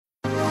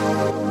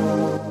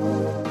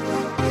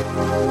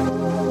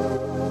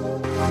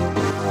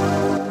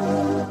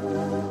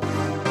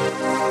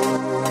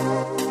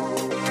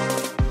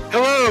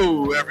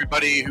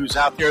everybody who's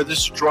out there. This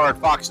is Gerard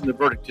Fox, and the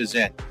verdict is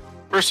in.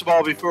 First of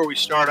all, before we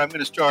start, I'm going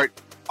to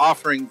start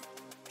offering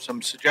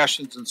some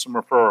suggestions and some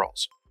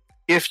referrals.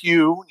 If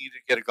you need to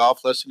get a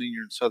golf lesson and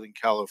you're in Southern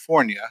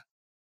California,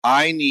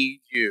 I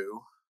need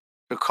you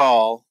to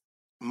call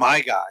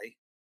my guy,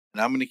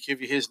 and I'm going to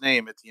give you his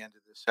name at the end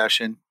of this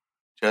session.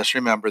 Just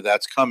remember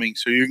that's coming,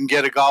 so you can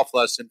get a golf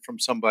lesson from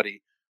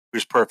somebody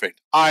who's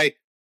perfect. I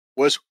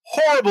was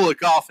horrible at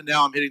golf, and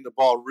now I'm hitting the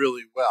ball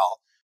really well.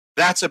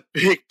 That's a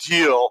big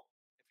deal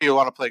if you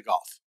want to play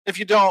golf. If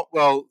you don't,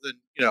 well, then,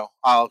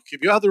 I'll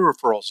give you other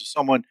referrals of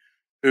someone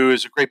who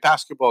is a great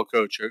basketball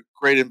coach, a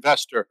great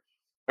investor,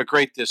 a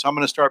great this. I'm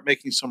going to start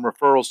making some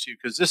referrals to you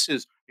because this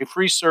is a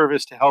free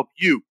service to help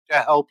you.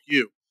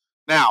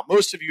 Now,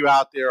 most of you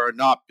out there are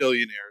not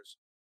billionaires.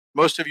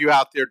 Most of you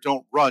out there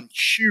don't run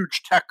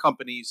huge tech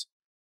companies.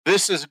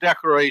 This is a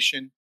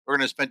declaration. We're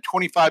going to spend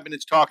 25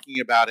 minutes talking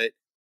about it.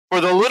 For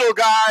the little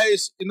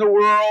guys in the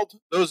world,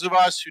 those of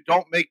us who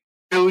don't make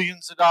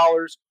billions of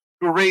dollars,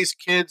 who raise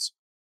kids,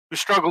 who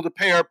struggle to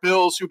pay our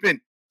bills, who've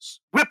been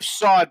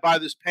whipsawed by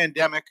this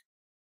pandemic,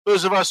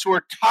 those of us who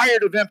are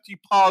tired of empty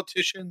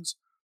politicians,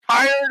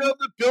 tired of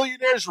the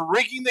billionaires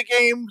rigging the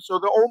game so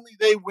that only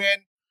they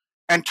win,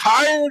 and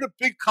tired of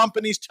big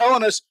companies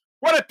telling us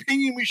what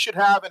opinion we should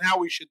have and how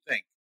we should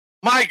think.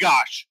 My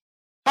gosh,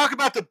 talk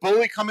about the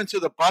bully coming to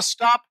the bus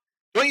stop.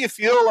 Don't you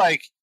feel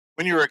like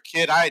when you were a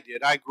kid? I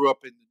did. I grew up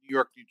in the New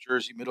York, New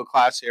Jersey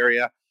middle-class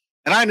area,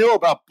 and I know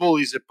about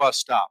bullies at bus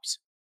stops.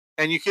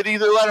 And you could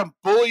either let them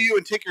bully you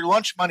and take your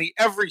lunch money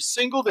every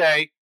single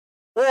day,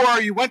 or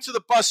you went to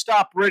the bus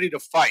stop ready to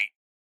fight.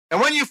 And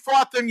when you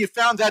fought them, you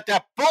found out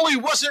that bully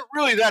wasn't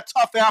really that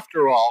tough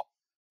after all,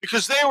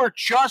 because they were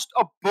just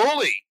a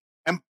bully.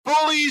 And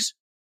bullies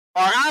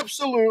are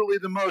absolutely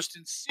the most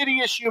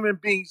insidious human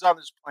beings on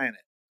this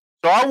planet.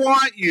 So I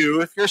want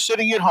you, if you're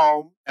sitting at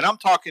home, and I'm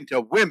talking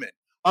to women,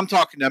 I'm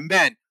talking to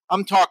men,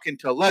 I'm talking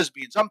to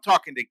lesbians, I'm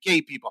talking to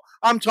gay people,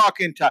 I'm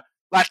talking to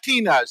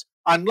Latinas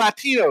and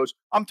Latinos,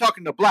 I'm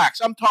talking to blacks,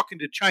 I'm talking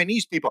to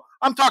Chinese people,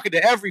 I'm talking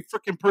to every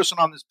freaking person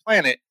on this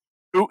planet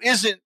who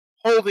isn't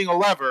holding a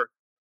lever.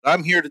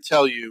 I'm here to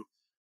tell you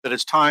that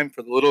it's time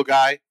for the little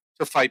guy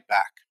to fight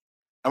back.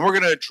 And we're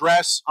going to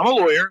address, I'm a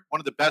lawyer, one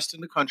of the best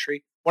in the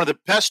country, one of the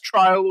best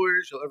trial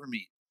lawyers you'll ever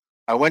meet.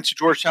 I went to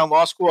Georgetown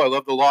Law School. I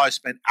love the law. I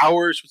spent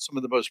hours with some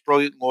of the most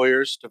brilliant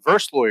lawyers,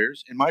 diverse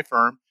lawyers in my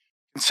firm,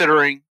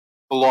 considering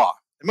the law.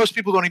 And most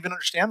people don't even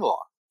understand the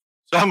law.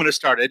 So I'm going to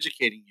start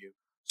educating you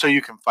so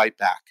you can fight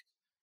back,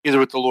 either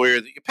with the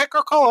lawyer that you pick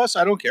or call us.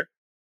 I don't care.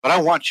 But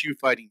I want you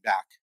fighting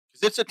back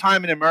because it's a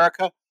time in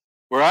America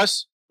where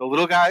us, the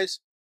little guys,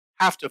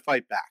 have to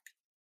fight back.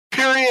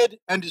 Period.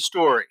 End of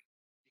story.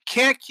 You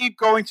can't keep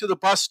going to the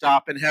bus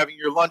stop and having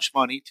your lunch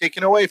money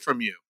taken away from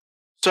you.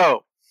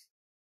 So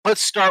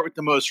let's start with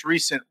the most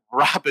recent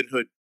Robin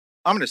Hood.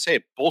 I'm going to say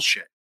it,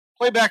 bullshit.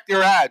 Play back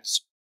their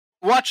ads.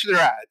 Watch their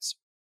ads.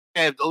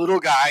 And the little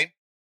guy,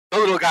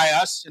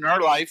 us in our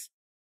life,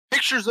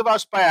 pictures of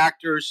us by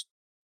actors,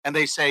 and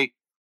they say,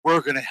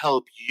 we're going to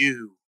help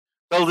you,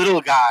 the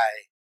little guy,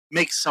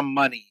 make some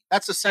money.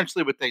 That's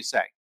essentially what they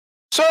say.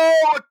 So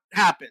what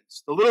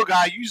happens? The little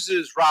guy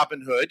uses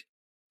Robin Hood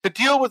to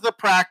deal with a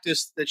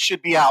practice that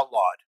should be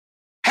outlawed.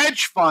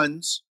 Hedge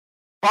funds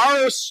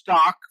borrow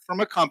stock from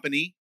a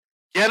company,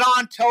 get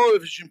on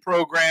television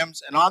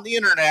programs and on the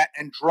internet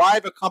and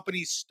drive a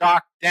company's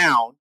stock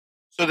down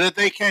so that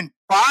they can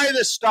buy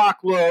the stock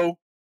low,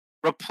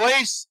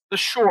 replace the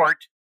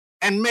short,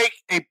 and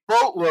make a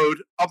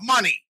boatload of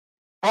money.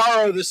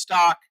 Borrow the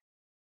stock,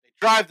 they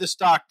drive the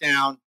stock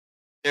down,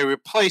 they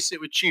replace it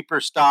with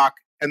cheaper stock,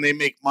 and they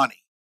make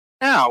money.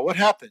 Now, what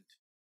happened?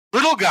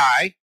 Little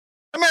guy,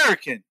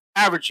 American,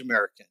 average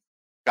American.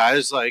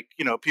 Guys like,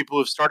 people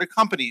who've started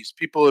companies,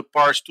 people at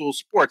Barstool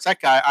Sports. That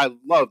guy, I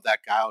love that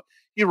guy.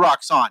 He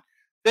rocks on.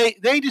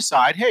 They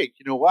decide, hey,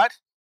 you know what?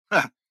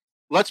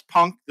 Let's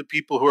punk the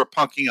people who are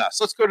punking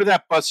us. Let's go to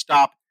that bus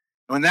stop.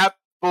 And when that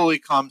bully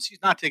comes,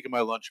 he's not taking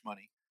my lunch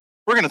money.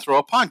 We're going to throw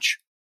a punch.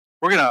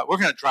 We're going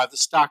to drive the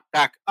stock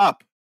back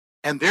up.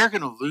 And they're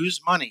going to lose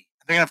money.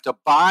 They're going to have to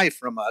buy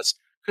from us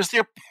because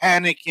they're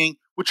panicking,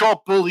 which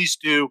all bullies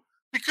do,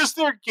 because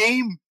their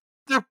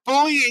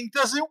bullying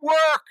doesn't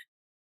work.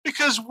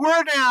 Because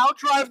we're now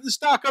driving the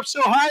stock up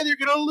so high, they're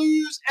going to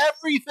lose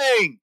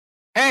everything.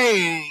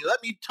 Hey,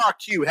 let me talk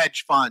to you,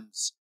 hedge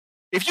funds.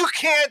 If you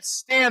can't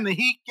stand the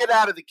heat, get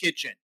out of the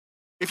kitchen.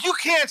 If you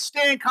can't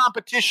stand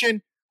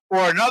competition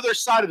or another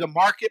side of the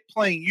market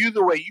playing you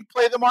the way you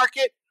play the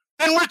market,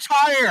 then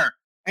retire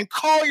and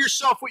call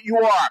yourself what you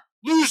are.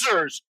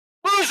 Losers.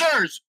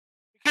 Losers.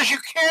 Because you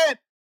can't.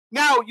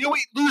 Now, you know what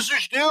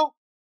losers do? You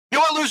know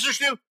what losers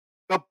do?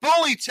 The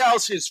bully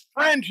tells his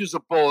friend who's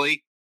a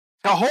bully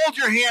to hold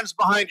your hands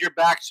behind your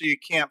back so you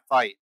can't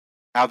fight.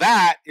 Now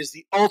that is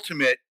the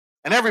ultimate,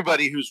 and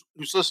everybody who's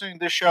listening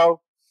to this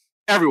show,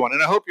 everyone,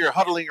 and I hope you're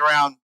huddling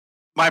around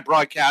my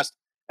broadcast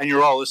and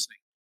you're all listening.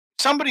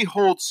 If somebody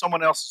holds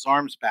someone else's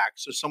arms back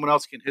so someone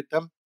else can hit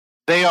them,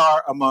 they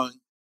are among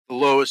the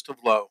lowest of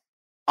low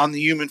on the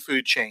human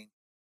food chain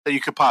that you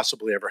could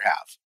possibly ever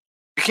have.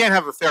 you can't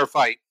have a fair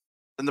fight,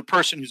 then the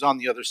person who's on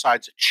the other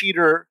side's a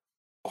cheater,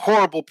 a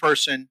horrible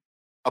person,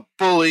 a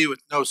bully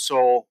with no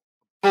soul,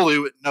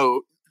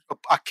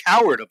 a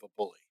coward of a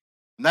bully.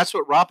 And that's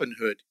what Robin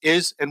Hood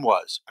is and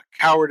was, a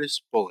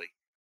cowardice bully.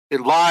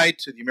 It lied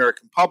to the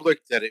American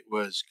public that it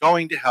was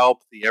going to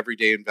help the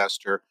everyday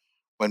investor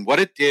when what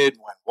it did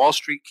when Wall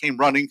Street came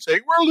running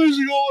saying, we're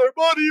losing all our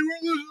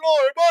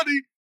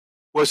money,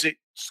 was it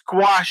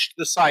squashed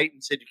the site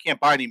and said, you can't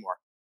buy anymore.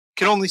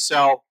 You can only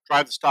sell,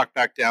 drive the stock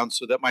back down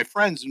so that my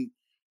friends and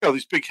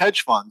these big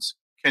hedge funds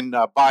can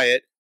buy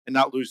it and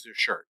not lose their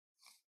shirt.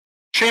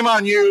 Shame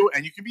on you,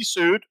 and you can be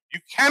sued.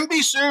 You can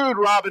be sued,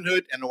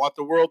 Robinhood, and I want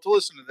the world to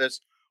listen to this.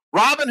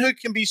 Robinhood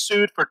can be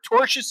sued for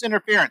tortious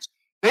interference.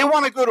 They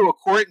want to go to a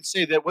court and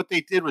say that what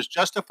they did was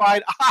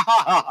justified.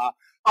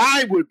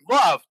 I would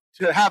love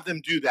to have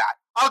them do that.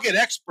 I'll get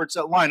experts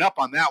that line up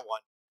on that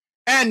one.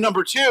 And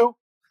number two,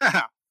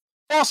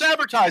 false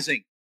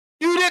advertising.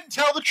 You didn't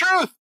tell the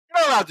truth.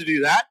 You're not allowed to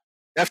do that.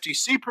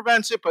 FTC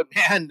prevents it, but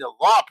man, the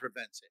law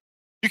prevents it.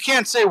 You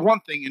can't say one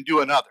thing and do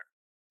another.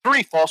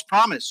 3, false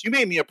promise. You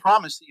made me a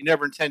promise that you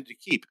never intended to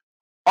keep.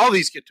 All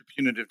these get to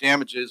punitive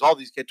damages. All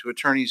these get to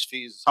attorney's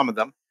fees, some of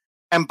them.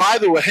 And by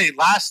the way,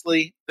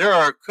 lastly, there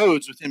are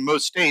codes within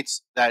most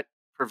states that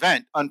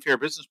prevent unfair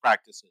business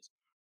practices.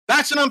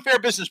 That's an unfair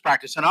business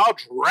practice, and I'll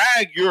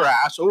drag your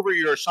ass over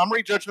your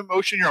summary judgment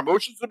motion, your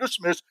motions to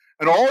dismiss,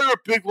 and all your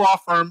big law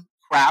firm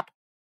crap.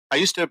 I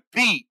used to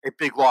be a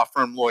big law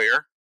firm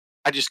lawyer.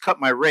 I just cut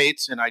my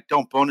rates, and I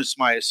don't bonus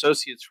my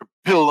associates for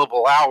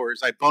billable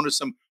hours. I bonus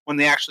them when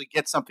they actually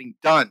get something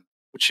done,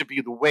 which should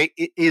be the way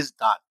it is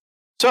done.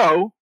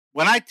 So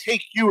when I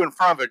take you in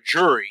front of a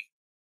jury,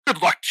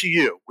 good luck to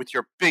you with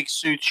your big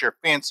suits, your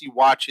fancy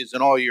watches,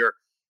 and all your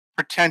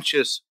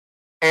pretentious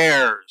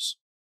airs.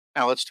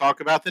 Now let's talk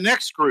about the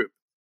next group.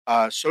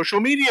 Social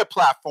media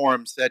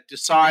platforms that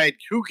decide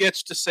who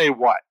gets to say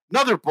what.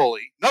 Another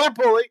bully. They're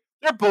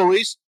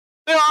bullies.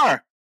 They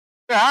are.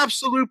 They're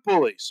absolute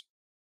bullies.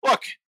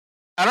 Look,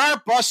 at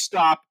our bus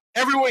stop,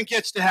 everyone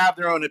gets to have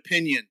their own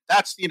opinion.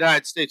 That's the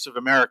United States of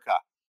America.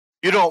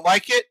 You don't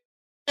like it?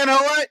 You know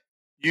what?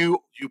 You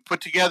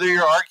put together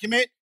your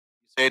argument.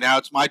 You say, now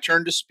it's my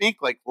turn to speak,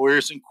 like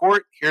lawyers in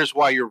court. Here's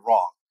why you're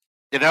wrong.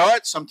 You know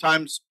what?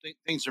 Sometimes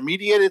things are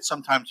mediated.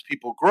 Sometimes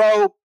people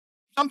grow.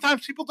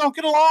 Sometimes people don't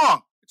get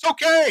along. It's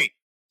okay.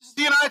 This is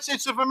the United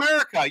States of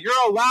America. You're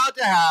allowed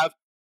to have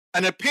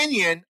an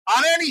opinion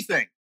on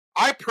anything.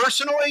 I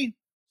personally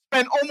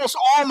spend almost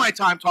all my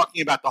time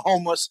talking about the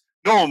homeless.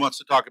 No one wants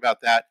to talk about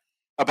that,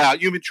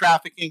 about human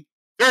trafficking.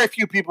 Very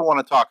few people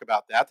want to talk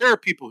about that. There are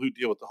people who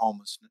deal with the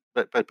homeless,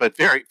 but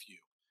very few.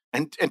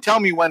 And tell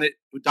me when it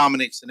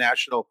dominates the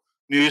national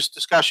news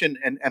discussion,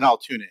 and I'll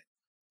tune in.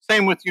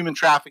 Same with human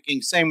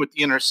trafficking. Same with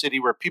the inner city,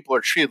 where people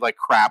are treated like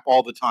crap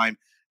all the time,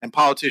 and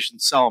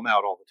politicians sell them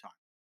out all the time.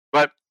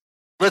 But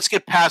let's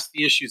get past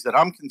the issues that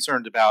I'm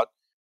concerned about,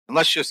 and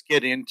let's just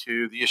get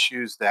into the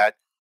issues that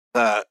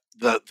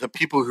the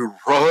people who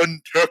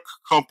run tech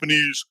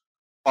companies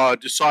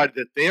decide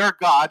that they are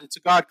God. It's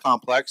a God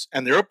complex,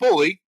 and they're a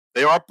bully.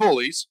 They are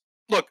bullies.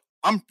 Look,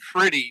 I'm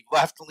pretty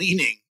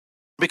left-leaning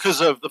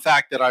because of the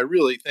fact that I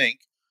really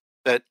think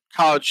that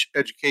college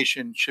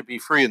education should be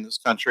free in this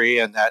country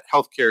and that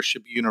healthcare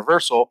should be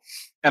universal.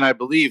 And I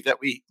believe that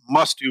we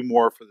must do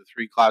more for the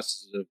 3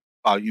 classes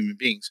of human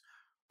beings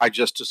I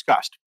just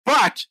discussed.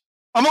 But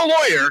I'm a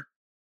lawyer,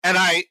 and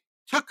I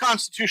took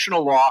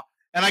constitutional law,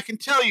 and I can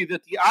tell you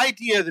that the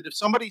idea that if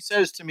somebody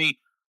says to me,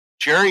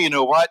 Jerry, you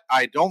know what?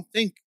 I don't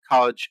think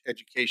college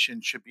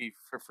education should be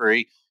for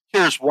free.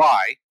 Here's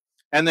why.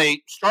 And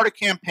they start a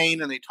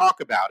campaign and they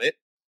talk about it,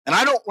 and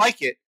I don't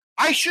like it.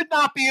 I should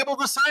not be able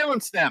to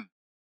silence them.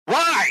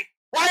 Why?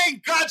 Why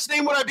in God's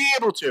name would I be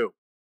able to?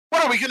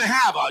 What are we going to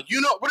have?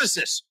 What is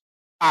this?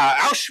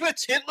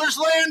 Auschwitz, Hitler's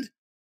land?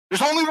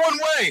 There's only one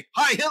way.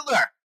 Hi,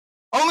 Hitler.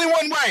 Only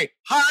one way.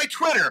 Hi,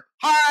 Twitter.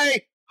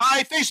 Hi,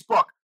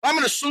 Facebook. I'm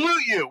going to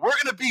salute you. We're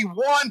going to be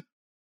one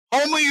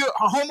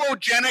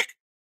homogenic,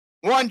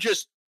 one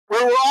just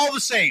where we're all the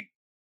same.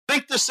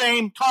 Think the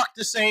same, talk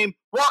the same,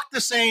 walk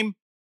the same.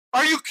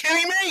 Are you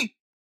kidding me?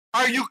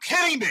 Are you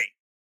kidding me?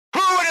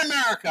 Who in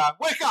America,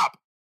 wake up,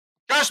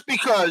 just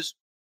because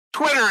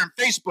Twitter and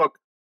Facebook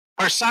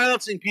are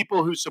silencing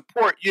people who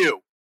support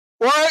you,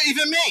 or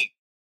even me?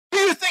 Do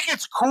you think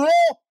it's cool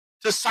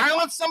to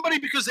silence somebody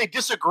because they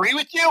disagree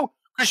with you,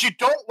 because you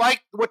don't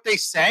like what they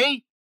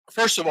say?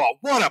 First of all,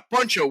 what a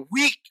bunch of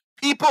weak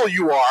people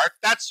you are, if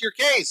that's your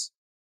case.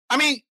 I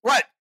mean,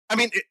 what? I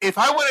mean, if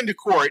I went into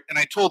court and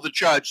I told the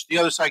judge the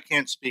other side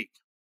can't speak,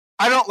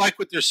 I don't like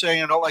what they're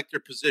saying, I don't like their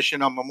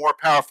position, I'm a more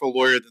powerful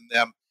lawyer than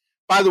them.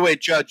 By the way,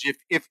 Judge,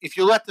 if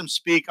you let them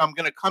speak, I'm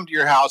going to come to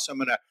your house, I'm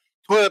going to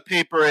toilet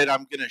paper it,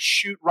 I'm going to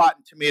shoot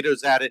rotten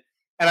tomatoes at it,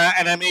 and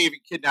I may even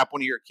kidnap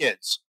one of your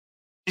kids.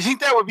 Do you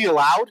think that would be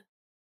allowed?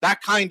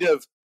 That kind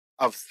of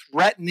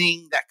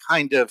threatening, that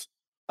kind of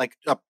like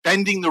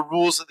bending the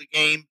rules of the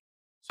game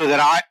so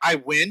that I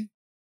win?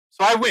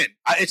 So I win.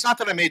 It's not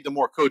that I made the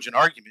more cogent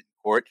argument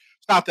in court.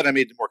 It's not that I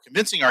made the more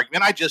convincing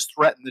argument. I just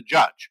threatened the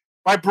judge.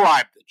 I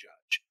bribed the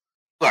judge.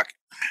 Look,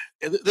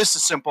 this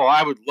is simple.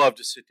 I would love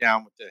to sit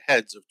down with the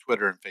heads of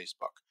Twitter and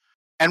Facebook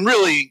and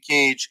really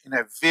engage in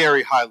a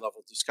very high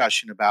level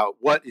discussion about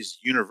what is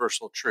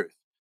universal truth.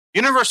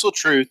 Universal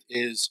truth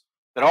is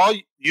that all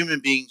human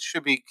beings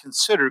should be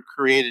considered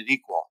created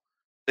equal.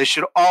 They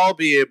should all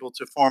be able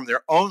to form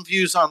their own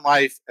views on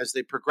life as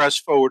they progress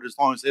forward, as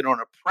long as they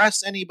don't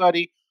oppress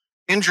anybody,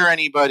 injure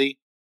anybody,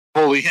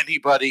 bully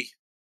anybody,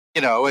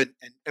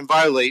 and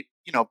violate,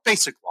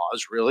 basic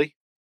laws, really.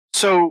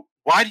 So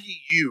why do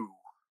you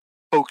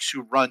folks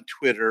who run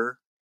Twitter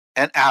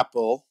and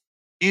Apple,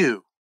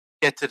 you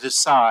get to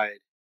decide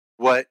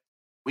what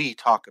we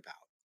talk about?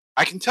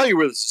 I can tell you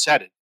where this is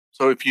headed.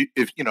 So if you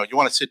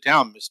want to sit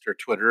down, Mr.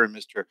 Twitter and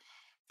Mr.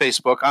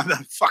 Facebook, I'm a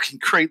fucking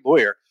great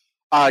lawyer.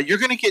 You're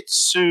going to get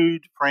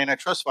sued for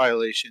antitrust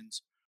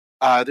violations.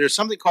 There's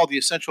something called the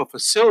Essential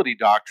Facility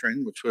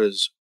Doctrine, which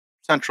was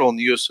central in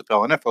the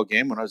USFL NFL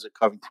game when I was at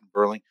Covington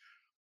Burling.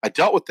 I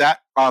dealt with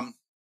that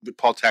with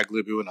Paul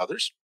Tagliabue and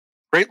others,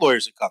 great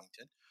lawyers at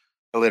Covington.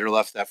 I later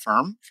left that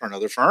firm for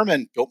another firm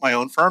and built my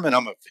own firm, and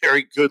I'm a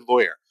very good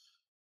lawyer.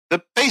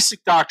 The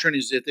basic doctrine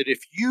is that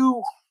if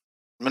you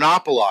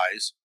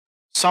monopolize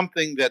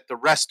something that the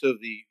rest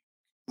of the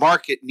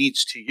market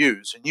needs to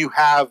use, and you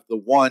have the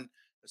one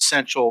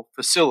essential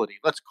facility,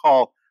 let's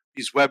call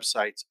these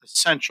websites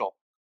essential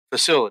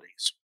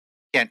facilities,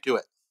 you can't do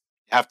it.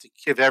 You have to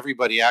give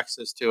everybody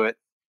access to it.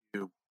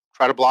 You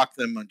try to block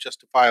them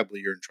unjustifiably,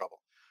 you're in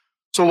trouble.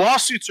 So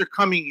lawsuits are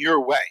coming your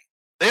way.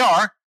 They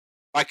are,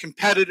 by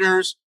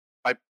competitors,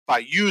 by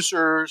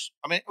users.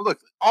 I mean,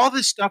 look, all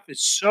this stuff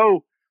is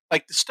so,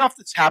 like, the stuff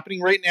that's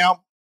happening right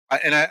now,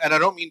 and I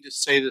don't mean to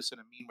say this in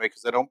a mean way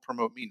because I don't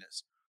promote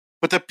meanness,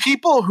 but the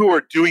people who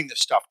are doing this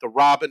stuff, the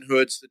Robin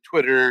Hoods, the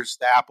Twitters,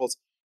 the Apples,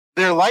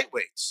 they're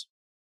lightweights.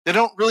 They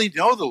don't really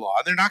know the law.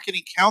 They're not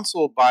getting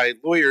counseled by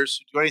lawyers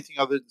who do anything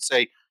other than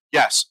say,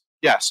 yes,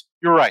 yes,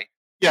 you're right.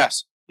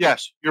 Yes,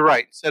 yes, you're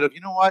right. Instead of,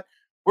 you know what?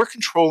 We're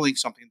controlling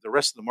something the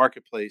rest of the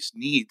marketplace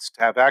needs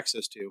to have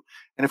access to.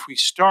 And if we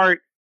start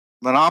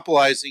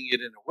monopolizing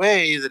it in a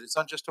way that is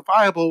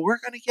unjustifiable, we're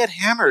going to get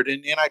hammered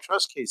in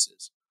antitrust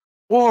cases.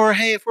 Or,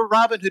 hey, if we're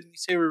Robin Hood and we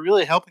say we're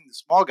really helping the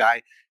small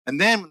guy, and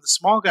then when the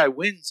small guy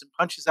wins and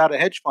punches out a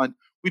hedge fund,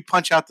 we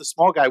punch out the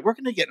small guy, we're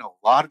going to get in a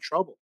lot of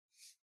trouble.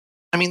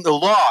 I mean, the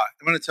law,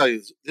 I'm going to tell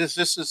you, this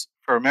is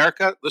for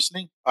America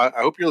listening. I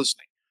hope you're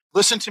listening.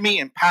 Listen to me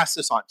and pass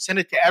this on. Send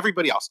it to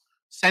everybody else.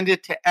 Send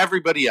it to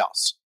everybody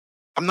else.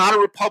 I'm not a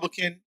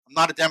Republican. I'm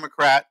not a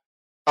Democrat.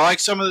 I like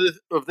some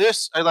of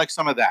this. I like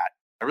some of that.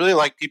 I really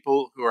like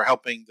people who are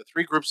helping the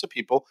three groups of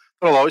people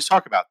that I'll always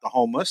talk about: the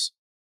homeless,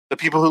 the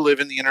people who live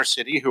in the inner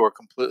city who are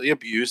completely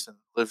abused and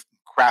live in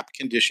crap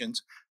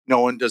conditions. No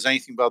one does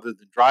anything other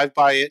than drive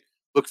by it,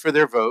 look for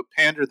their vote,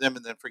 pander them,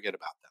 and then forget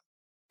about them.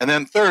 And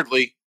then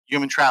thirdly,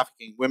 human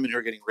trafficking, women who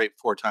are getting raped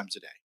 4 times a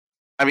day.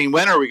 I mean,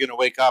 when are we going to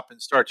wake up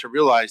and start to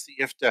realize that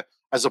you have to,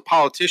 as a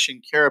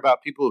politician, care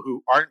about people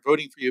who aren't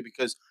voting for you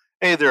because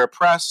A, they're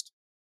oppressed,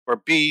 or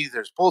B,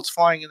 there's bullets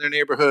flying in their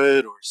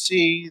neighborhood, or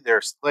C,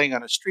 they're laying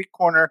on a street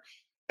corner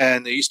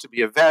and they used to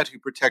be a vet who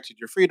protected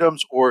your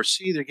freedoms, or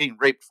C, they're getting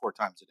raped 4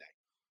 times a day.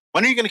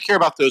 When are you going to care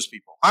about those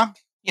people? Huh?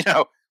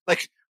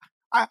 Like,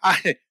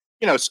 I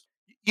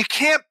you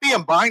can't be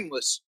a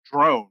mindless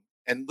drone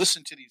and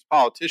listen to these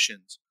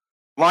politicians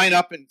line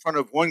up in front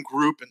of one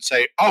group and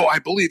say, oh, I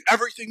believe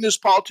everything this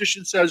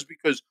politician says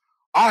because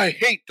I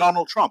hate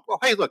Donald Trump. Well,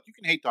 hey, look, you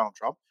can hate Donald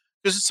Trump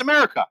because it's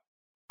America.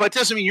 But it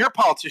doesn't mean your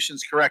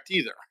politician's correct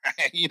either.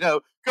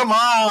 Come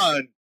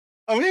on.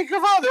 I mean,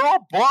 come on. They're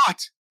all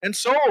bought and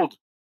sold.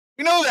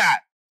 We know that.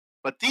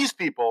 But these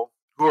people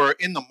who are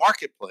in the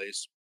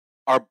marketplace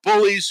are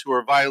bullies who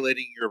are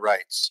violating your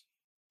rights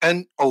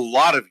and a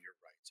lot of your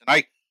rights. And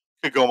I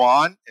could go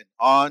on and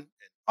on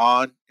and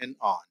on and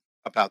on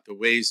about the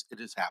ways it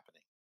is happening.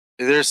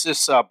 There's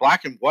this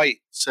black and white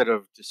set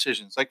of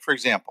decisions. Like, for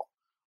example,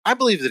 I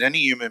believe that any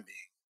human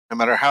being, no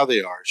matter how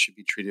they are, should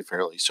be treated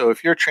fairly. So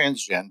if you're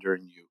transgender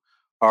and you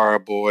are a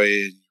boy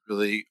and you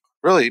really,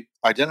 really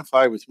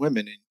identify with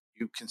women and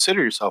you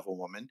consider yourself a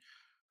woman,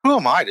 who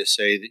am I to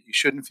say that you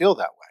shouldn't feel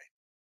that way?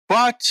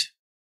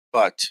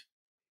 But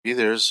maybe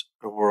there's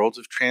a world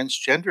of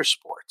transgender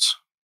sports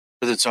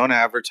with its own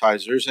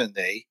advertisers and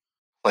they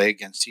play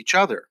against each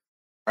other,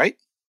 right?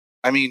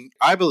 I mean,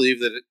 I believe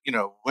that,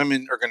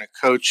 women are going to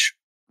coach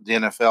the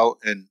NFL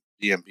and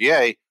the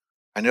NBA.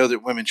 I know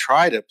that women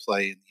try to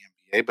play in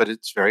the NBA, but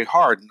it's very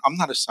hard. And I'm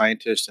not a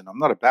scientist and I'm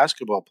not a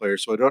basketball player,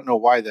 so I don't know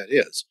why that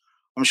is.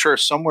 I'm sure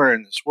somewhere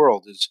in this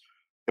world is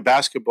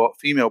a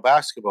female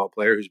basketball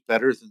player who's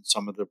better than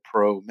some of the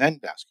pro men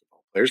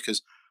basketball players.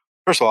 Because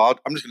first of all,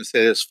 I'm just going to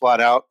say this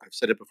flat out. I've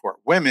said it before.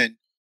 Women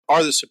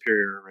are the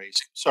superior race.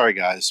 Sorry,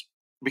 guys,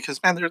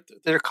 because man,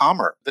 they're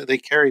calmer. They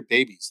carry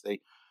babies.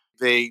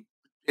 They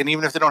and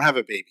even if they don't have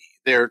a baby,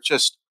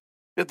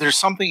 there's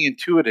something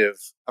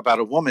intuitive about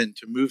a woman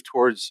to move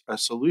towards a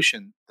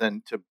solution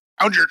than to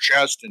pound your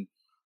chest and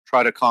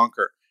try to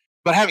conquer.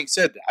 But having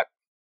said that,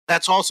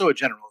 that's also a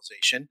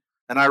generalization.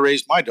 And I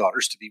raised my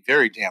daughters to be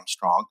very damn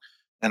strong,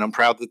 and I'm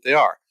proud that they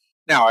are.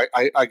 Now,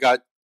 I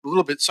got a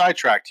little bit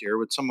sidetracked here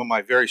with some of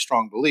my very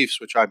strong beliefs,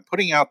 which I'm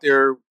putting out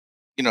there.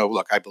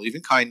 Look, I believe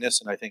in kindness,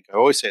 and I think I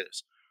always say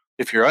this: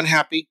 if you're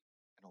unhappy,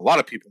 and a lot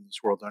of people in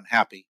this world are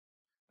unhappy,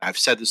 I've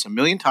said this a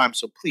million times,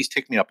 so please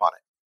take me up on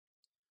it.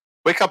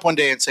 Wake up one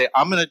day and say,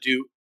 I'm going to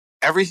do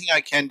everything I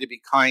can to be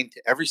kind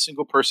to every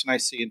single person I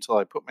see until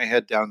I put my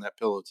head down that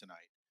pillow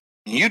tonight.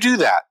 And you do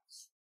that,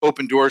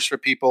 open doors for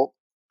people,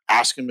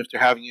 ask them if they're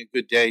having a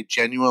good day,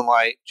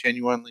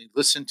 genuinely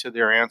listen to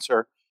their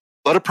answer.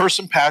 Let a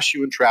person pass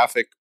you in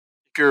traffic.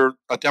 If you're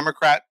a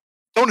Democrat,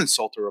 don't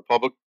insult a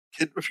Republican.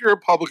 If you're a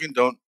Republican,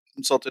 don't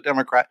insult a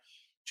Democrat.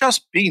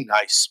 Just be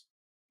nice.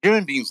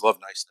 Human beings love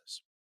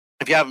niceness.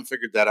 If you haven't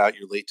figured that out,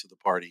 you're late to the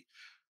party.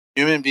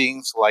 Human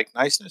beings like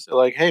niceness. They're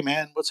like, hey,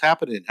 man, what's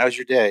happening? How's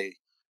your day?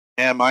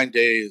 Man, my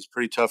day is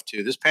pretty tough,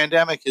 too. This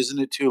pandemic, isn't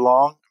it too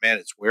long? Man,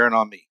 it's wearing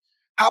on me.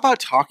 How about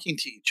talking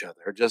to each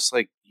other just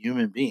like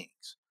human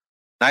beings?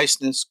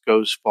 Niceness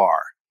goes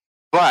far.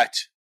 But,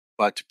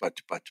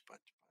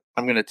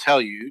 I'm going to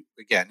tell you,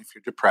 again, if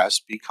you're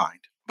depressed, be kind.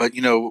 But,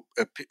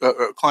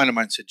 a client of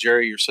mine said,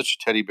 Jerry, you're such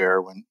a teddy bear.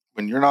 When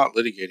you're not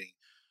litigating,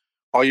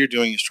 all you're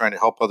doing is trying to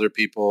help other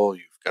people.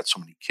 You've got so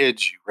many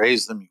kids, you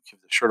raise them, you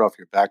give the shirt off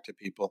your back to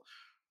people.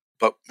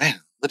 But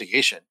man,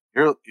 litigation,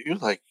 you're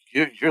like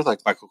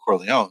Michael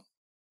Corleone.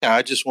 Yeah,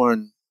 I just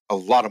won a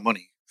lot of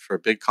money for a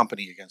big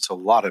company against a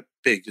lot of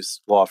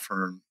biggest law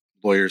firm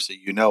lawyers that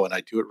and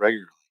I do it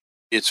regularly.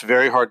 It's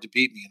very hard to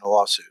beat me in a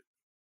lawsuit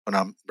when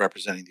I'm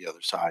representing the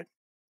other side.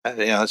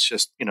 It's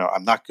just,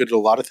 I'm not good at a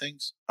lot of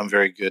things. I'm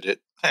very good at,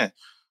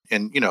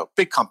 and,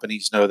 big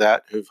companies know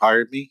that who've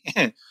hired me.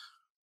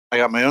 I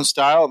got my own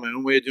style, my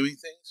own way of doing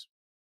things.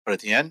 But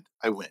at the end,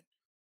 I win.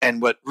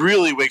 And what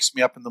really wakes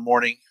me up in the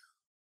morning,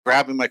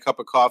 grabbing my cup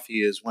of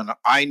coffee, is when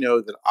I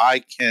know that I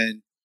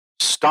can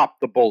stop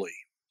the bully,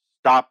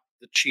 stop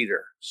the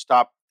cheater,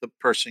 stop the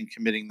person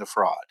committing the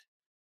fraud.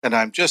 And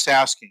I'm just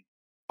asking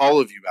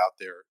all of you out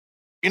there,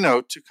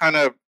 to kind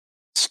of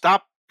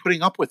stop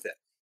putting up with it.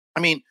 I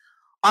mean,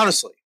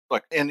 honestly,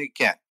 look, and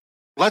again,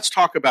 let's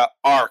talk about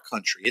our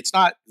country. It's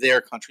not their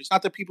country. It's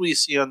not the people you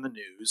see on the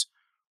news,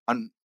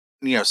 on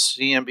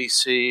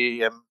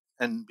CNBC,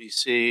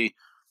 NBC,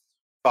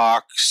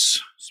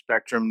 Fox,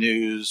 Spectrum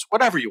News,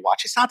 whatever you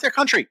watch. It's not their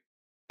country.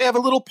 They have a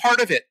little part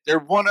of it. They're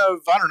one of,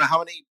 I don't know how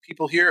many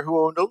people here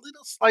who owned a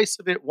little slice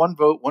of it, one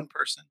vote, one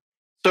person.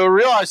 So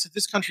realize that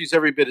this country is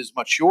every bit as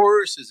much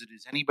yours as it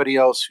is anybody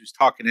else who's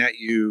talking at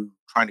you,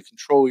 trying to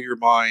control your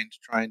mind,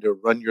 trying to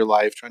run your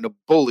life, trying to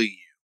bully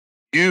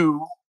you.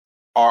 You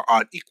are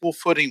on equal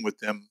footing with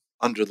them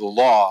under the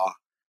law.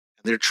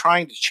 And they're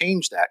trying to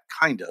change that,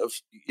 kind of.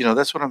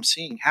 That's what I'm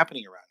seeing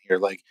happening around here.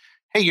 Like,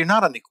 hey, you're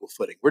not on equal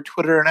footing. We're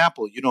Twitter and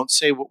Apple. You don't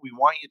say what we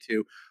want you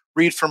to.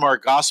 Read from our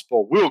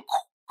gospel. We'll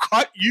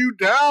cut you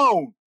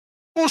down.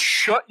 We'll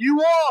shut you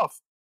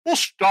off. We'll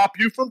stop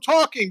you from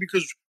talking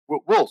because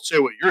we'll say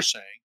what you're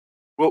saying.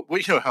 Look,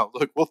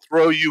 we'll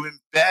throw you in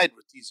bed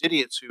with these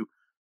idiots who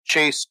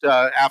chased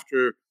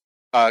after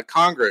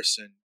Congress,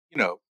 and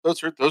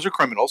those are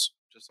criminals,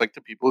 just like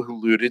the people who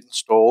looted and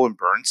stole and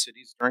burned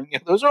cities during.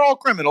 Those are all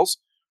criminals.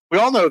 We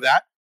all know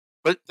that.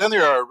 But then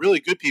there are really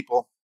good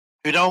people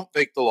who don't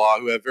fake the law,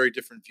 who have very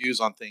different views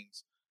on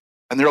things,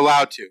 and they're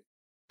allowed to.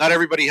 Not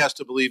everybody has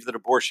to believe that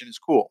abortion is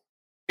cool.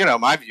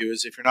 My view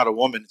is if you're not a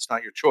woman, it's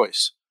not your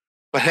choice.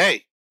 But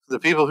hey, the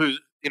people who,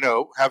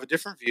 have a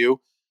different view,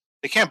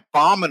 they can't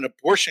bomb an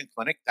abortion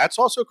clinic. That's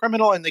also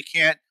criminal, and they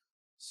can't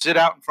sit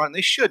out in front.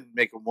 They shouldn't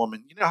make a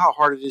woman. You know how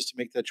hard it is to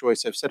make that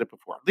choice. I've said it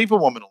before. Leave a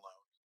woman alone.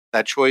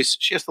 That choice,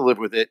 she has to live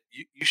with it.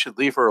 You should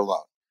leave her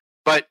alone.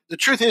 But the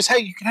truth is, hey,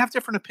 you can have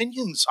different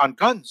opinions on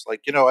guns.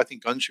 Like, I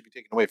think guns should be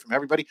taken away from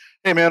everybody.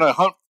 Hey, man, I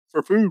hunt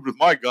for food with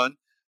my gun.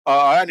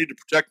 I need to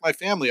protect my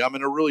family. I'm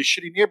in a really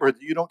shitty neighborhood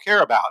that you don't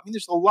care about. I mean,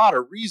 there's a lot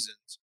of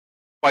reasons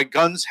why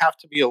guns have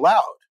to be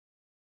allowed.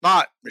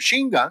 Not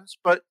machine guns,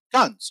 but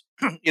guns.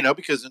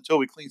 Because until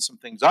we clean some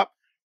things up,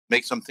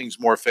 make some things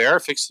more fair,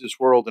 fix this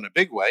world in a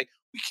big way,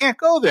 we can't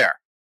go there.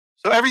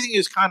 So everything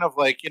is kind of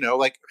like,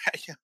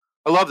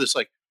 I love this.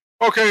 Like,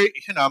 okay,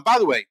 by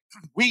the way,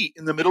 we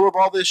in the middle of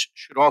all this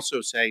should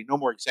also say no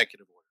more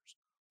executive orders.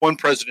 One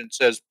president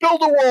says,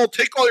 build a wall,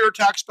 take all your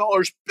tax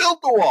dollars, build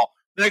the wall.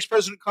 The next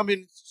president comes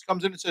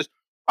in and says,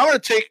 I'm going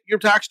to take your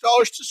tax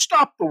dollars to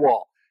stop the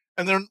wall.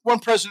 And then one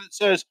president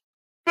says,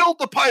 build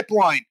the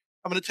pipeline.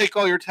 I'm going to take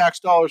all your tax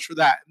dollars for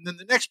that. And then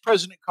the next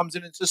president comes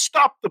in and says,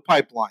 stop the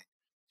pipeline.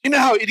 You know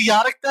how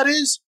idiotic that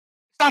is? It's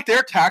not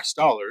their tax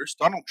dollars.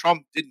 Donald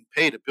Trump didn't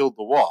pay to build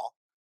the wall.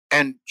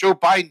 And Joe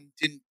Biden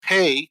didn't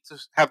pay to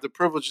have the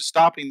privilege of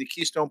stopping the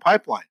Keystone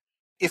Pipeline.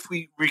 If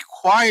we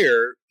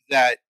require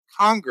that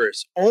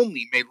Congress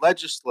only may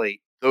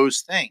legislate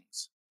those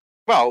things,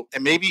 well,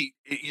 and maybe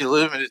you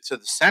limit it to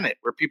the Senate,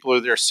 where people are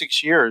there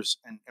 6 years,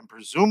 and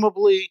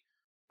presumably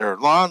they're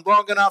long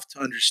enough to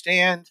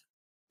understand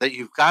that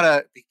you've got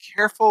to be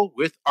careful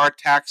with our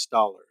tax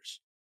dollars.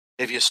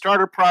 If you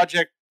start a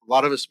project, a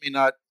lot of us may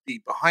not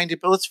be behind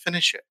it, but let's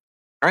finish it,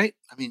 right?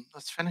 I mean,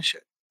 let's finish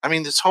it. I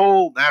mean, this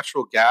whole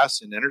natural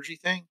gas and energy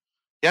thing,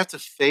 you have to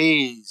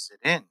phase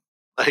it in.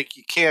 Like,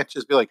 you can't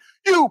just be like,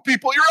 you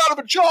people, you're out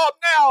of a job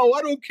now.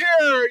 I don't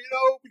care,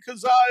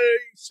 because I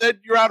said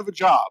you're out of a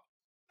job.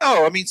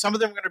 No, I mean, some of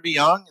them are going to be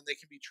young and they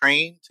can be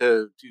trained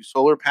to do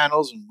solar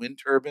panels and wind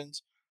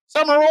turbines.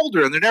 Some are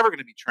older and they're never going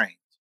to be trained.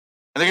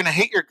 And they're going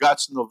to hate your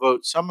guts and they'll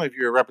vote some of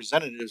your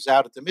representatives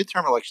out at the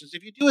midterm elections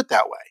if you do it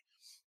that way.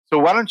 So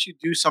why don't you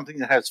do something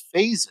that has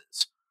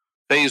phases?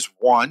 Phase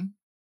one,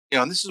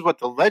 and this is what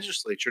the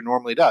legislature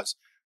normally does,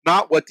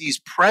 not what these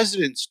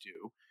presidents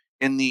do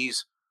in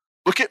these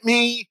look at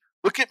me,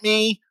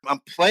 I'm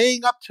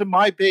playing up to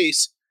my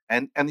base,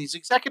 and these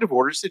executive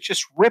orders that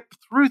just rip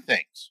through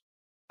things.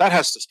 That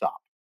has to stop.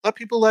 Let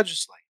people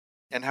legislate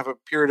and have a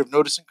period of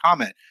notice and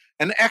comment.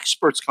 And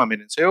experts come in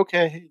and say,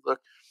 okay, hey,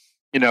 look,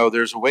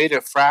 there's a way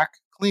to frack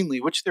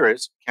cleanly, which there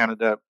is.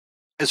 Canada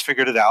has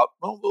figured it out.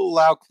 Well, we'll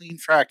allow clean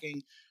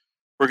fracking.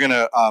 We're going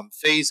to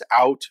phase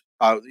out,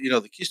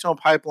 the Keystone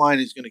Pipeline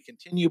is going to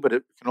continue, but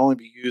it can only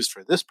be used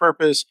for this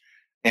purpose.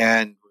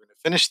 And we're going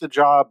to finish the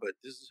job, but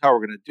this is how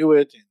we're going to do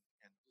it. And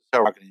this is how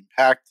we're going to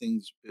impact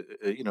things,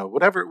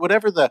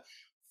 whatever the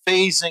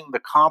phasing, the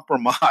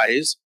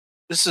compromise.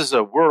 This is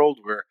a world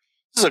where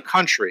this is a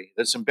country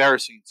that's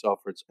embarrassing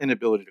itself for its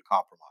inability to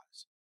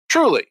compromise.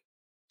 Truly.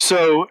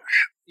 So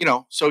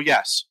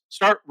yes,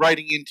 start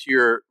writing into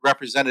your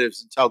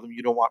representatives and tell them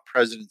you don't want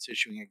presidents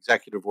issuing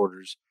executive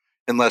orders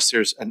unless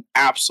there's an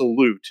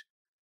absolute,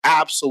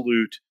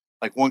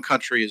 like one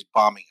country is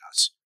bombing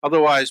us.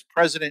 Otherwise,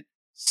 president,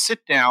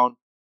 sit down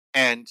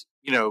and,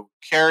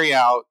 carry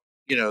out,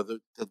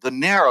 the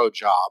narrow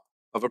job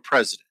of a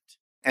president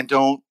and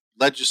don't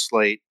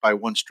legislate by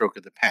one stroke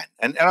of the pen.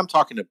 And I'm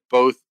talking to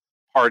both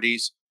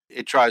parties.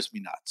 It drives me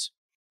nuts.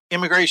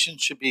 Immigration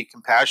should be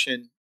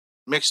compassion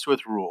mixed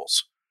with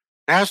rules.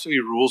 There has to be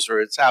rules or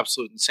it's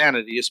absolute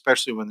insanity,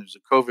 especially when there's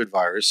a COVID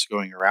virus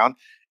going around.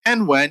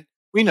 And when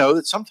we know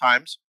that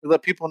sometimes we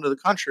let people into the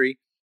country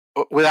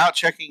without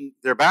checking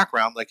their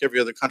background like every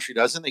other country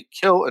does, and they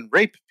kill and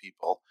rape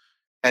people.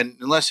 And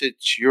unless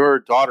it's your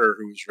daughter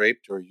who was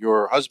raped or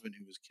your husband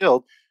who was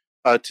killed,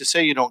 to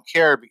say you don't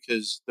care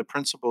because the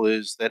principle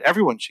is that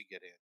everyone should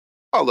get in.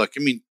 Oh, look,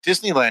 I mean,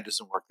 Disneyland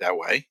doesn't work that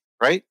way,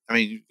 right? I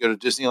mean, you go to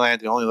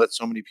Disneyland, they only let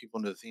so many people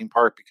into the theme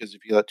park because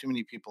if you let too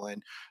many people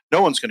in,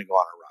 no one's going to go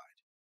on a ride.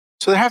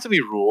 So there have to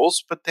be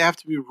rules, but they have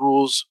to be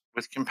rules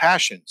with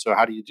compassion. So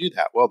how do you do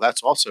that? Well,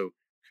 that's also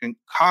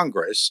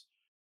Congress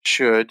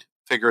should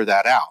figure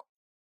that out.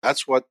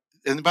 That's what,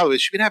 and by the way, they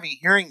should be having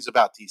hearings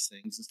about these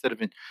things instead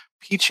of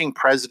impeaching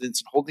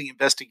presidents and holding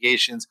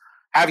investigations,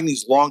 having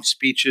these long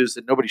speeches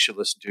that nobody should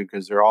listen to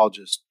because they're all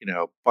just,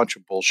 a bunch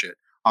of bullshit.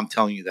 I'm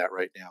telling you that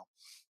right now.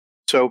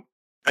 So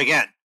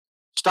again,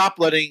 stop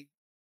letting,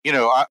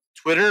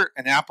 Twitter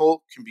and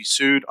Apple can be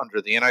sued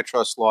under the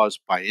antitrust laws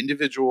by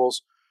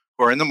individuals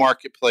who are in the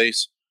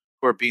marketplace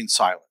who are being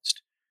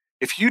silenced.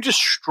 If you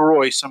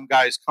destroy some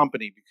guy's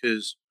company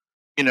because,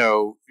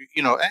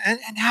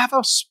 and have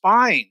a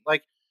spine,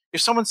 like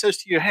if someone says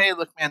to you, hey,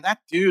 look, man, that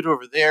dude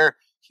over there,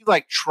 he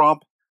liked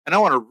Trump and I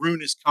want to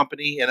ruin his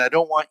company and I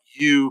don't want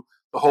you,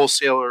 the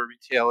wholesaler or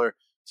retailer,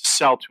 to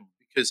sell to him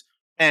because,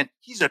 man,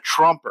 he's a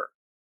Trumper.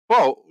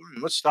 Well,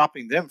 what's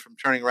stopping them from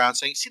turning around and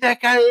saying, see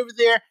that guy over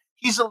there?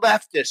 He's a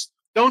leftist.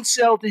 Don't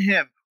sell to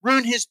him.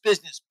 Ruin his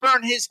business.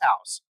 Burn his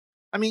house.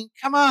 I mean,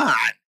 come on.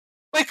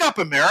 Wake up,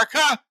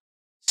 America.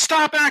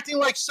 Stop acting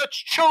like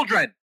such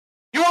children.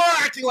 You are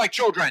acting like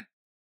children.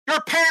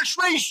 Your parents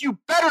raised you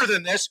better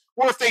than this,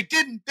 or if they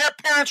didn't, their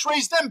parents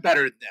raised them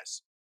better than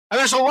this. And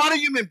there's a lot of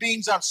human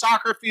beings on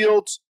soccer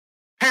fields,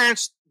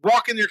 parents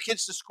walking their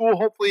kids to school,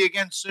 hopefully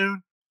again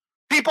soon,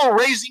 people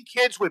raising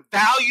kids with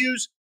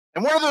values.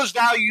 And one of those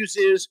values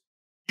is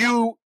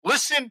you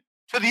listen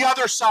to the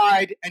other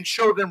side and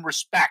show them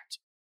respect.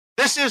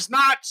 This is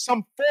not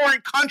some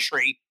foreign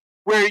country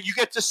where you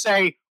get to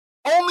say,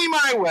 only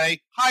my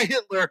way. Hi,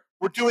 Hitler.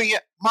 We're doing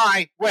it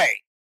my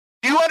way.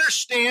 Do you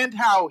understand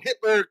how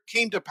Hitler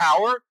came to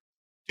power?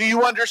 Do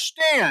you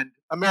understand,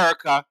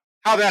 America,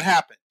 how that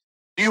happened?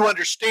 Do you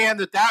understand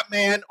that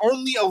man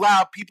only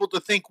allowed people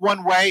to think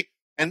one way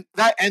and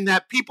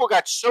that people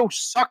got so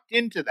sucked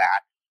into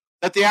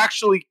that they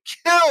actually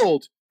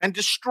killed and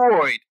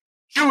destroyed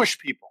Jewish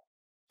people?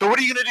 So what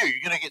are you going to do?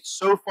 You're going to get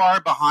so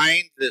far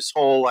behind this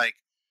whole, like,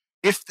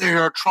 if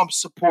they're a Trump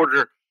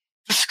supporter,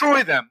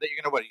 destroy them, that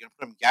you're going to, what, you're going to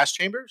put them in gas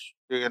chambers?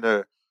 You're going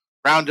to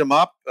round them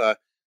up?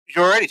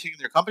 You're already taking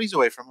their companies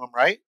away from them,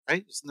 right?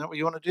 Right? Isn't that what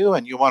you want to do?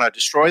 And you want to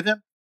destroy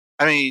them?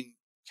 I mean,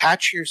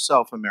 catch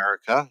yourself,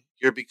 America.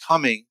 You're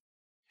becoming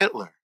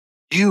Hitler.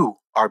 You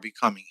are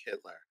becoming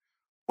Hitler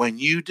when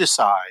you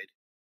decide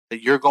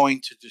that you're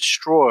going to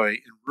destroy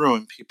and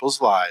ruin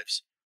people's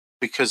lives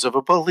because of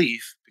a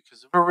belief,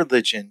 because of a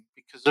religion,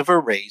 because of a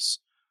race,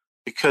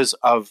 because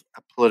of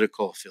a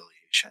political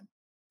affiliation.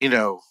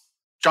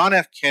 John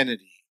F.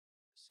 Kennedy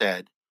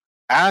said,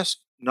 ask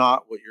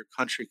not what your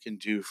country can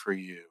do for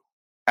you.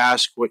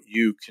 Ask what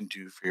you can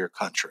do for your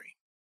country.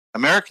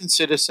 American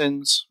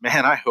citizens,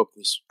 man, I hope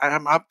this,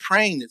 I'm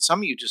praying that some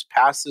of you just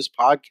pass this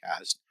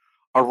podcast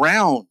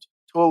around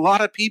to a lot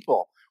of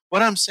people.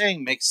 What I'm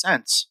saying makes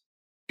sense.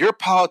 Your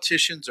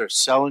politicians are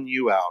selling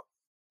you out.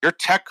 Your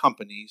tech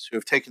companies who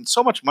have taken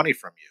so much money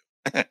from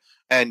you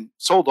and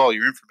sold all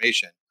your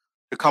information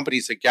to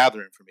companies that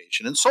gather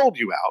information and sold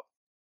you out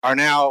are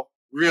now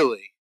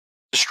really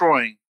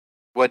destroying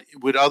what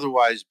would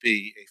otherwise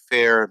be a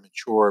fair,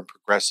 mature, and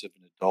progressive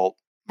and adult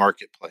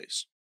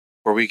marketplace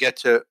where we get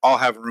to all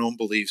have our own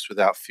beliefs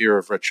without fear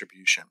of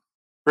retribution.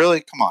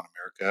 Really, come on,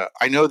 America.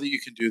 I know that you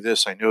can do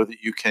this. I know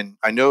that you can.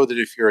 I know that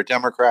if you're a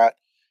Democrat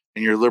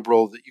and you're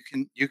liberal, that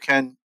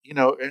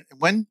and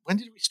when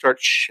did we start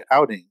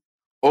shouting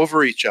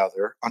over each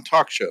other on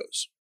talk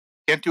shows?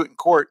 Can't do it in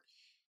court.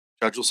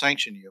 Judge will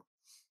sanction you.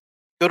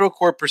 Go to a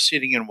court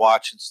proceeding and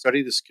watch and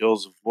study the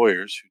skills of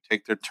lawyers who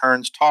take their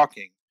turns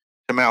talking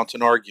to mount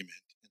an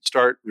argument and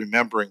start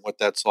remembering what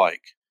that's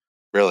like,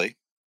 really.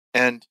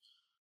 And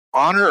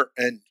honor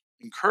and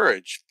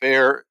encourage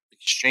fair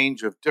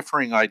exchange of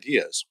differing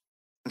ideas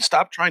and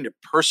stop trying to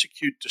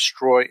persecute,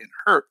 destroy, and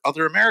hurt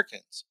other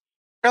Americans.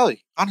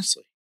 Really,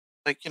 honestly.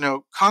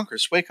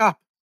 Congress, wake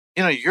up.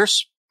 You're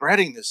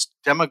spreading this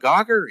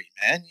demagoguery,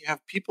 man. You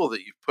have people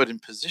that you've put in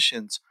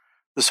positions,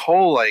 this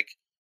whole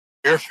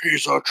if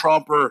he's a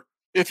Trumper,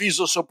 if he's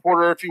a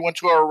supporter, if he went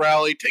to our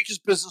rally, take his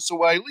business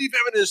away, leave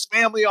him and his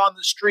family on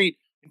the street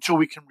until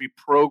we can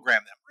reprogram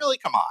them. Really,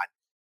 come on.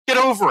 Get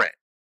over it.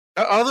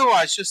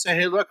 Otherwise, just say,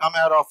 hey, look, I'm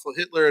Adolf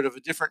Hitler of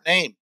a different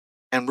name,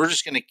 and we're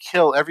just going to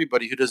kill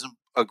everybody who doesn't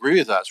agree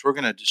with us. We're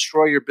going to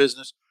destroy your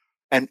business.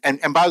 And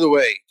by the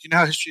way, do you know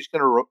how history's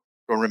going to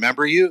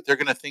remember you? They're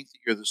going to think that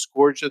you're the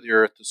scourge of the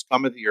earth, the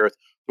scum of the earth,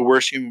 the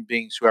worst human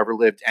beings who ever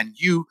lived. And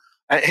you're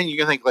going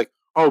to think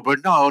oh,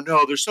 but no,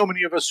 there's so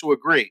many of us who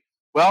agree.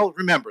 Well,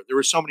 remember, there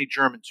were so many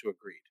Germans who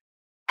agreed.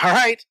 All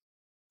right?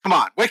 Come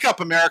on, wake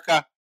up,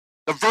 America.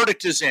 The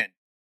verdict is in.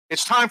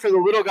 It's time for the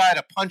little guy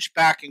to punch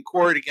back in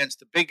court against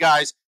the big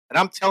guys. And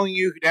I'm telling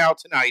you now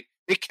tonight,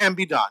 it can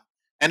be done.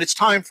 And it's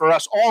time for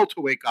us all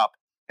to wake up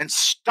and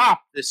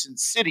stop this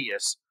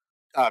insidious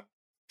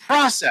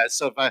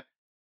process of a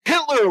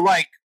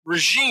Hitler-like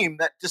regime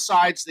that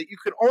decides that you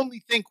can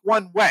only think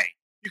one way.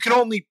 You can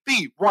only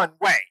be one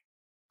way.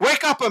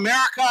 Wake up,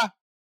 America.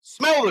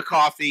 Smell the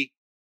coffee.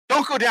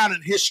 Don't go down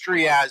in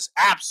history as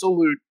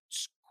absolute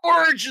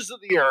scourges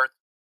of the earth.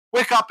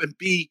 Wake up and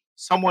be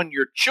someone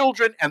your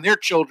children and their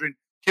children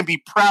can be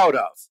proud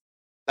of.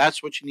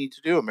 That's what you need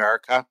to do,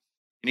 America.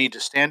 You need to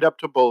stand up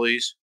to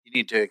bullies. You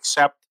need to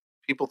accept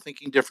people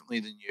thinking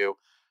differently than you.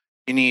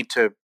 You need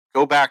to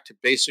go back to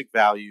basic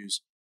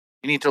values.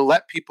 You need to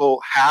let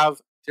people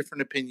have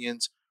different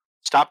opinions.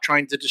 Stop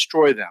trying to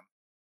destroy them.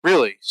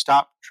 Really,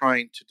 stop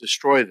trying to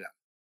destroy them.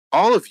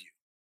 All of you,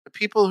 the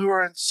people who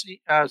are on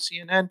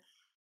CNN,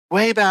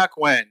 way back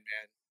when,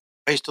 man,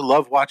 I used to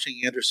love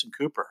watching Anderson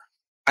Cooper.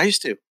 I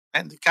used to.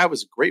 And the guy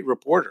was a great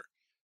reporter.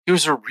 He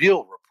was a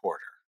real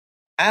reporter.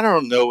 I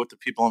don't know what the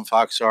people on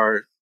Fox are.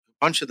 A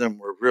bunch of them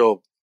were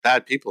real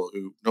bad people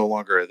who no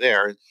longer are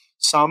there.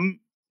 Some,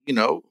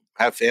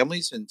 have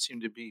families and seem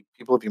to be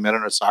people if you met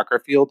on a soccer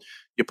field,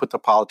 you put the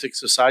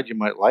politics aside you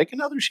might like, and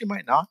others you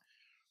might not.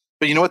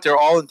 But you know what? They're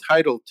all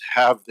entitled to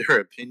have their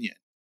opinion.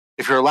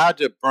 If you're allowed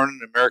to burn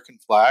an American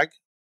flag,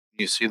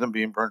 you see them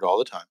being burned all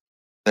the time,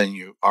 then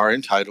you are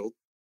entitled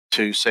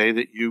to say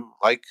that you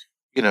like,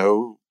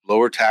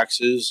 lower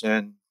taxes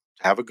and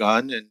have a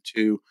gun and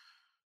to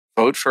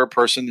vote for a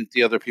person that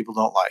the other people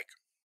don't like.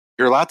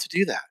 You're allowed to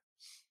do that.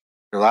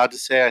 You're allowed to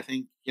say, I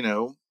think,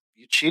 you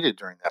cheated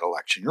during that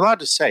election. You're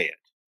allowed to say it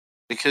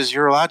because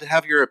you're allowed to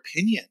have your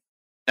opinion.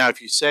 Now,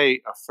 if you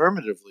say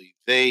affirmatively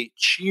they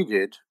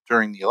cheated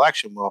during the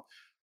election, well,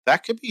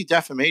 that could be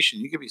defamation.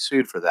 You could be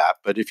sued for that.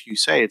 But if you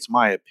say it's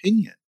my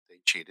opinion they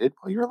cheated,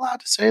 well, you're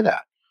allowed to say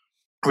that.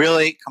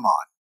 Really? Come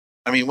on.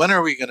 I mean, when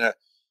are we going to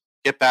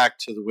get back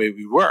to the way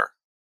we were?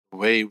 The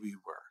way we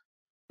were.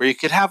 Where you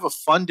could have a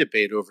fun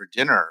debate over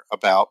dinner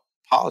about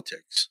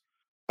politics,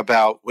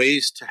 about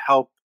ways to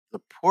help the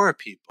poor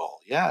people.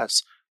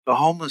 Yes, the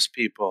homeless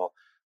people,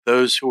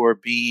 those who are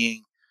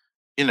being,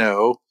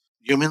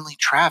 humanly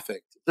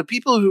trafficked, the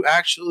people who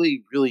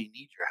actually really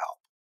need your help.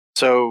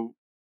 So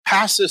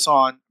pass this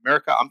on,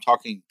 America. I'm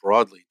talking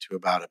broadly to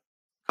about a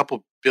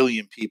couple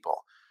billion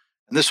people.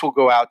 And this will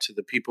go out to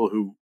the people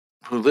who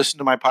listen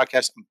to my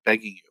podcast. I'm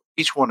begging you,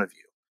 each one of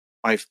you,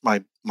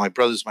 my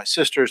brothers, my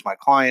sisters, my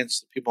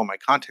clients, the people on my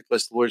contact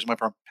list, the lawyers in my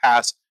firm,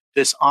 pass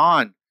this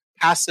on.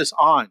 Pass this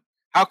on.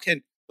 How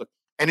can, look,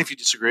 and if you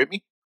disagree with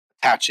me,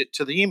 attach it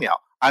to the email.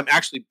 I'm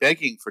actually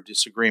begging for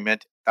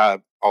disagreement,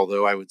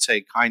 although I would say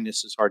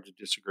kindness is hard to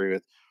disagree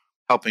with.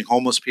 Helping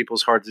homeless people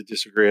is hard to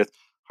disagree with.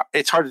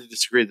 It's hard to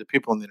disagree that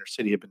people in the inner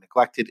city have been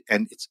neglected,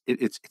 and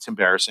it's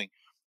embarrassing.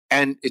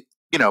 And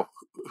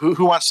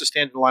who wants to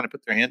stand in line and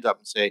put their hand up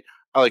and say,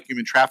 I like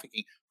human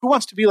trafficking? Who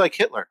wants to be like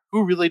Hitler?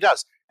 Who really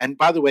does? And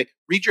by the way,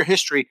 read your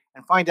history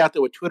and find out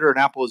that what Twitter and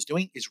Apple is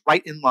doing is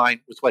right in line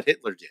with what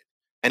Hitler did.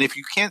 And if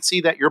you can't see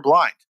that, you're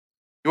blind.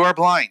 You are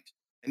blind.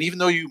 And even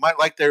though you might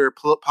like their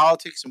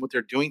politics and what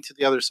they're doing to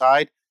the other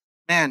side,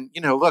 man,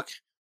 look,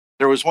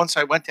 there was once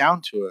I went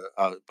down to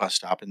a bus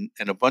stop and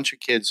a bunch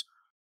of kids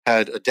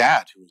had a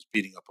dad who was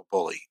beating up a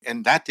bully,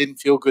 and that didn't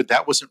feel good.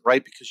 That wasn't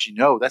right because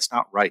that's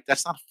not right.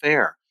 That's not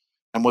fair.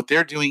 And what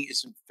they're doing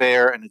isn't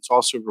fair, and it's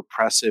also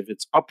repressive.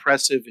 It's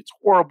oppressive. It's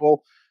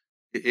horrible.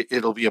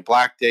 It'll be a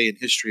black day in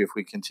history if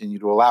we continue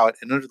to allow it.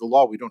 And under the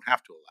law, we don't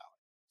have to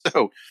allow it.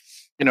 So,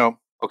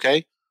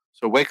 okay.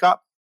 So wake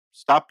up,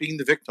 stop being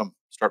the victim,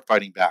 start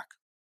fighting back.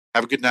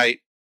 Have a good night.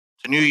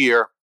 It's a new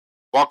year.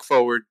 Walk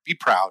forward. Be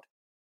proud.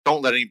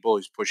 Don't let any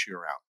bullies push you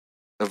around.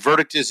 The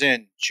verdict is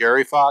in.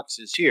 Gerry Fox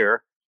is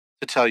here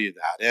to tell you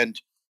that.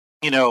 And,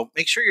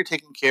 make sure you're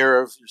taking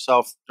care of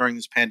yourself during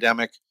this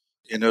pandemic.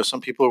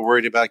 Some people are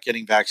worried about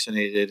getting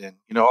vaccinated.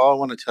 And, all I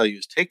want to tell you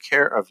is take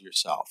care of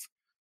yourself.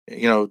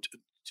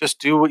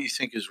 Just do what you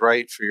think is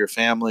right for your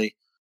family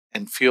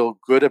and feel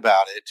good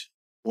about it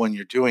when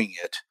you're doing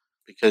it,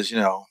 because,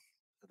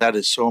 that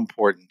is so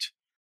important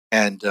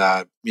and,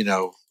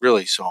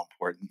 really so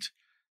important.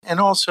 And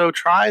also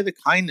try the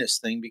kindness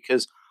thing,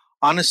 because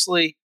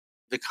honestly,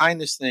 the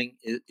kindness thing,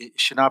 it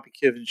should not be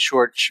given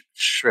short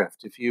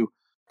shrift. If you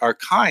are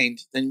kind,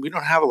 then we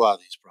don't have a lot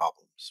of these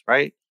problems,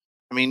 right?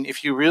 I mean,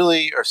 if you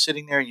really are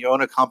sitting there and you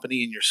own a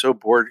company and you're so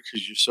bored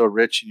because you're so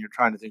rich and you're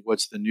trying to think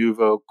what's the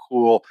nouveau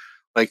cool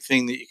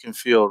thing that you can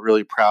feel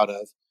really proud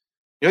of.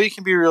 You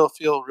can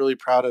feel really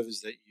proud of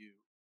is that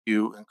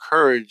you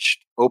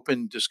encouraged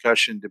open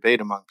discussion,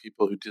 debate among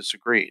people who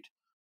disagreed,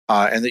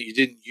 and that you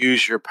didn't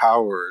use your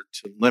power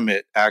to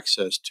limit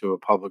access to a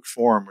public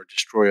forum or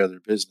destroy other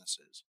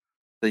businesses.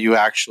 That you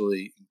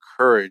actually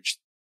encouraged,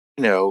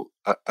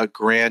 a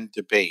grand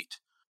debate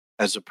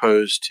as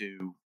opposed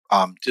to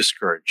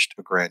discouraged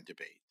a grand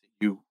debate.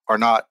 You are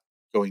not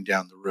going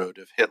down the road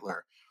of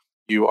Hitler.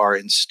 You are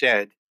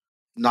instead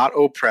not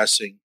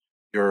oppressing.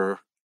 You're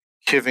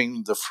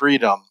giving the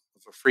freedom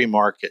of a free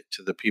market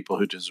to the people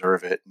who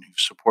deserve it and who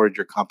supported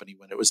your company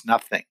when it was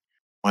nothing.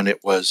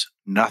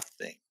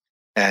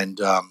 And,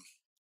 I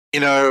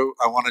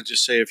want to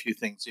just say a few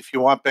things. If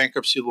you want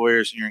bankruptcy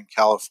lawyers and you're in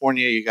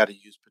California, you got to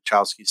use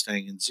Pachowski,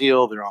 Stang, and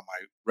Zeal. They're on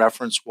my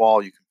reference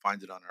wall. You can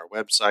find it on our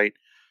website.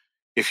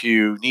 If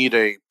you need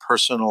a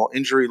personal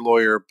injury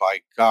lawyer,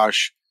 by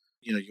gosh,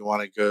 you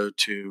want to go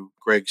to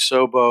Greg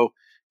Sobo.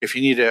 If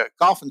you need a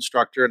golf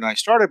instructor, and I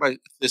started by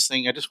this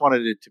thing, I just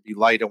wanted it to be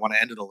light. I want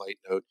to end on a light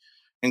note.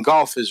 And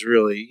golf is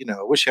really,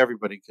 I wish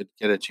everybody could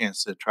get a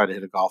chance to try to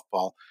hit a golf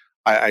ball.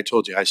 I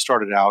told you, I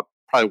started out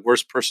probably the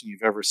worst person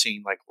you've ever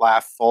seen,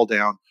 laugh, fall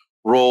down,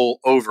 roll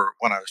over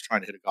when I was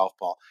trying to hit a golf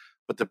ball.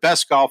 But the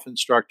best golf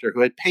instructor who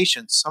had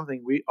patience,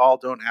 something we all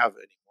don't have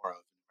anymore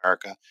of in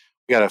America,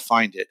 we got to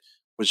find it,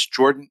 is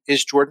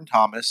Jordan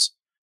Thomas.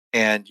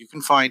 And you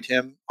can find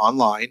him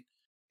online.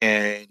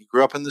 And he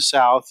grew up in the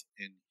South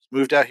and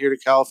moved out here to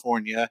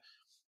California,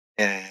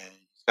 and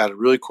he's got a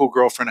really cool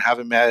girlfriend I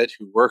haven't met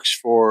who works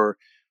for a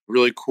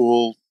really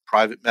cool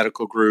private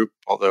medical group,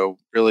 although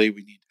really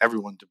we need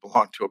everyone to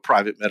belong to a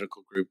private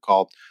medical group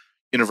called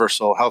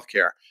Universal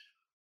Healthcare.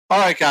 All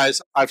right,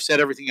 guys, I've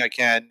said everything I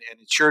can, and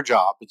it's your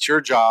job. It's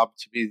your job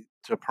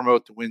to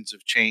promote the winds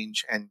of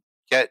change and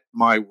get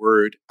my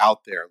word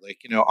out there.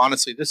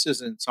 Honestly, this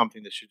isn't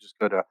something that should just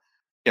go to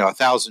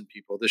 1,000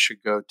 people. This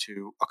should go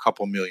to a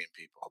couple million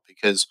people,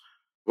 because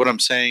what I'm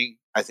saying,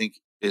 I think,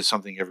 is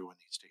something everyone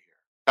needs to hear.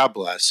 God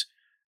bless.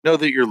 Know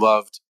that you're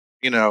loved,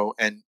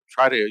 and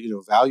try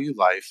to, value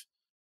life,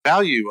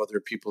 value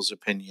other people's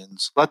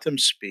opinions, let them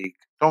speak.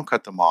 Don't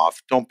cut them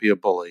off. Don't be a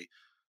bully.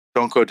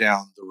 Don't go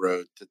down the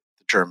road that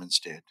the Germans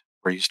did,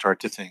 where you start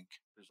to think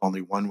there's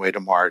only one way to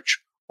march,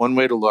 one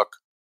way to look,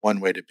 one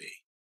way to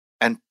be.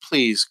 And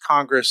please,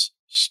 Congress,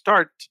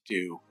 start to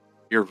do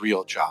your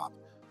real job.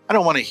 I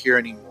don't want to hear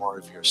any more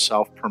of your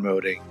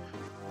self-promoting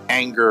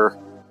anger.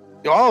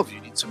 All of you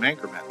need some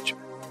anger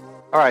management.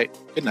 All right.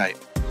 Good night.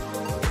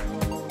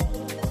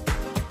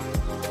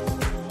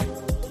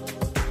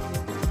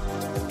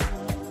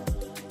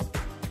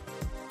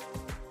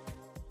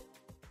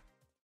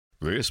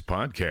 This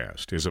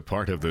podcast is a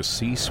part of the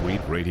C-Suite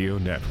Radio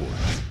Network.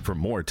 For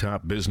more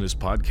top business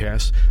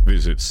podcasts,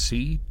 visit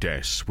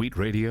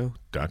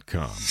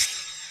c-suiteradio.com.